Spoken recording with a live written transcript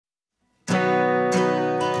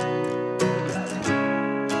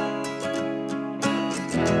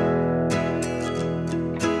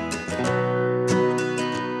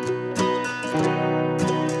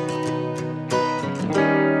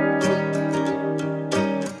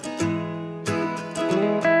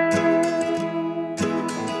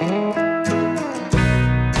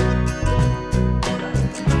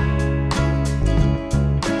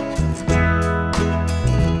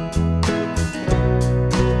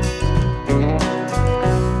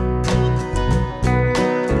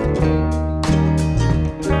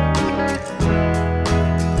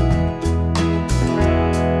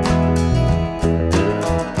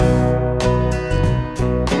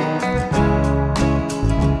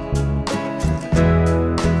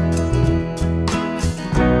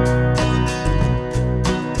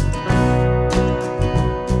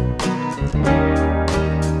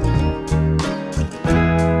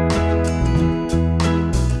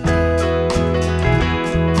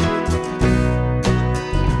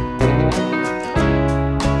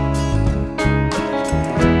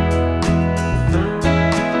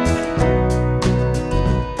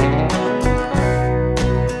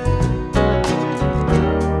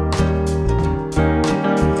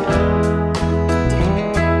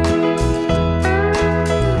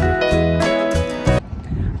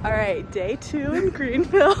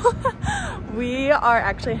are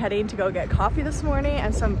actually heading to go get coffee this morning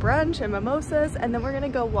and some brunch and mimosas, and then we're gonna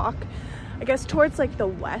go walk, I guess, towards like the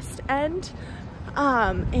west end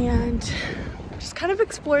and just kind of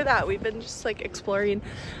explore that. We've been just like exploring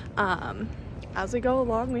as we go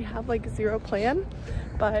along. We have like zero plan,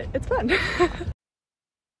 but it's fun.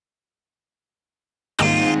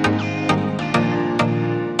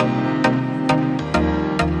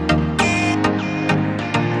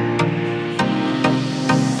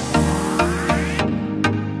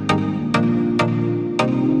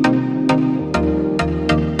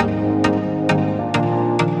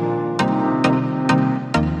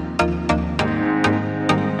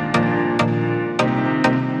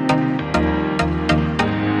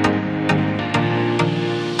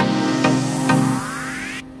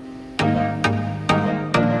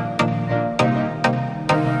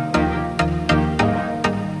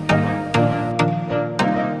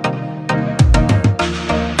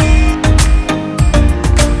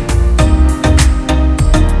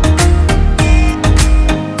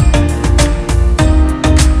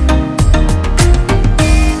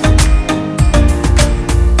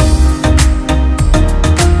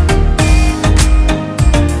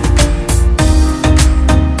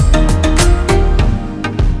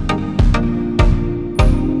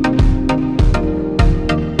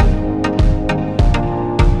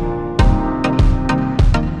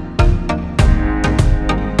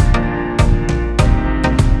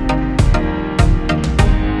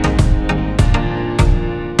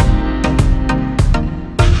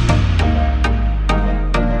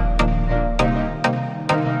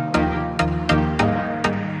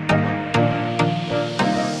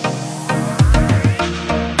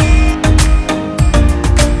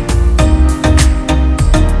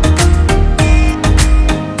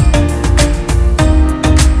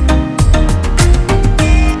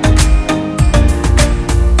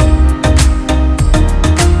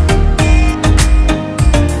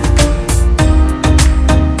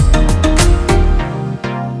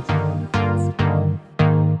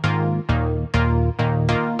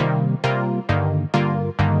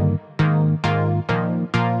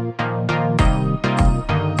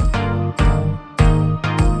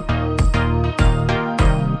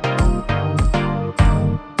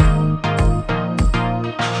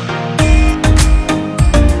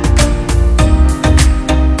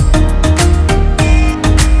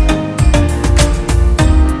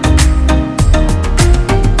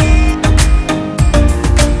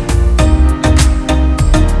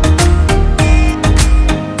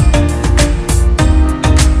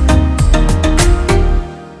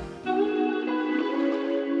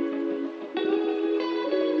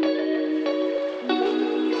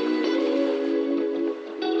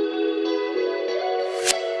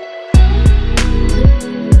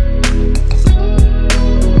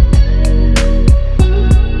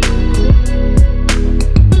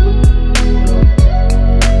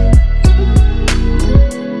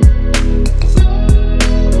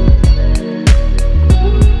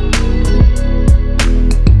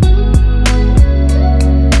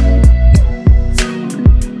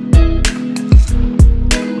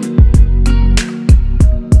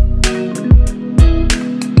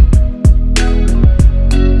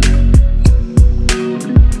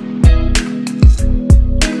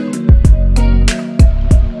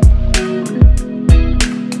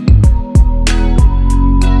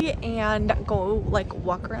 and go like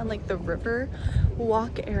walk around like the river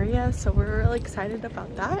walk area, so we're really excited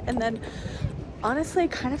about that. And then honestly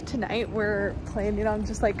kind of tonight we're planning on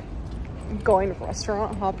just like going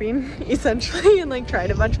restaurant hopping essentially and like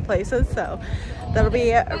trying a bunch of places, so that'll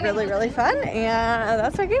be really fun, and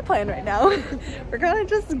that's our game plan right now. We're kind of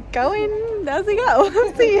just going as we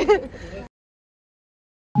go. See.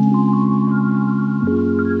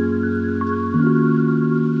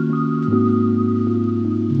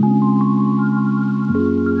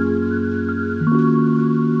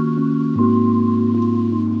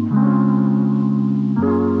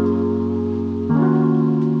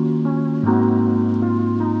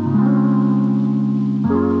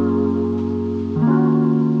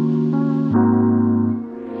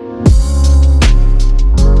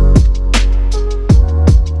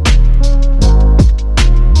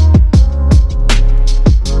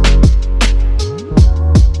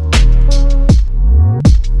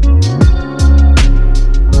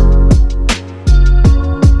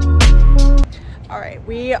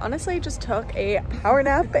 We honestly just took a power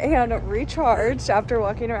nap and recharged after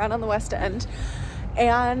walking around on the West End,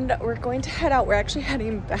 and we're going to head out. We're actually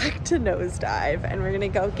heading back to Nosedive, and we're gonna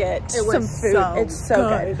go get some food. It's so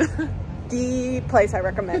good. The place I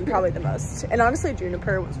recommend probably the most, and honestly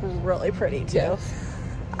Juniper was really pretty too. Yes.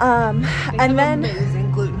 And then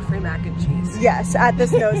amazing gluten-free mac and cheese. Yes, at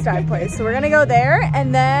this Nosedive place. So we're gonna go there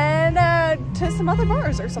and then to some other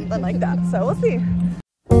bars or something like that. So we'll see.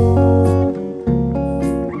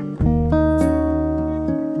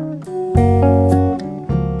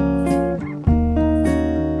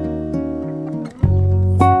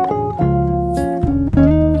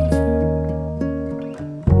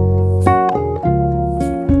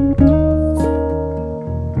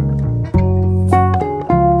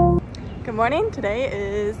 Morning. Today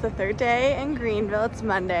is the third day in Greenville. It's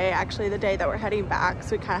Monday, actually the day that we're heading back,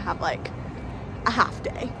 so we kind of have like a half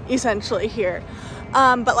day essentially here.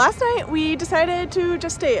 But last night we decided to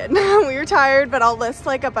just stay in. We were tired, but I'll list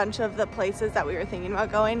like a bunch of the places that we were thinking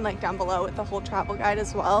about going like down below with the whole travel guide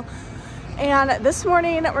as well. And this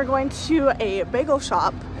morning we're going to a bagel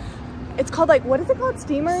shop. It's called like, what is it called?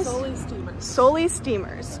 Steamers? Solely Steamers. Solely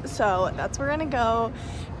Steamers. So that's where we're gonna go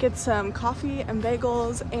get some coffee and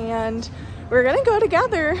bagels, and we're gonna go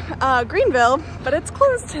together, Greenville, but it's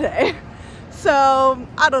closed today. So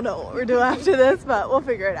I don't know what we're doing after this, but we'll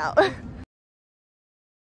figure it out.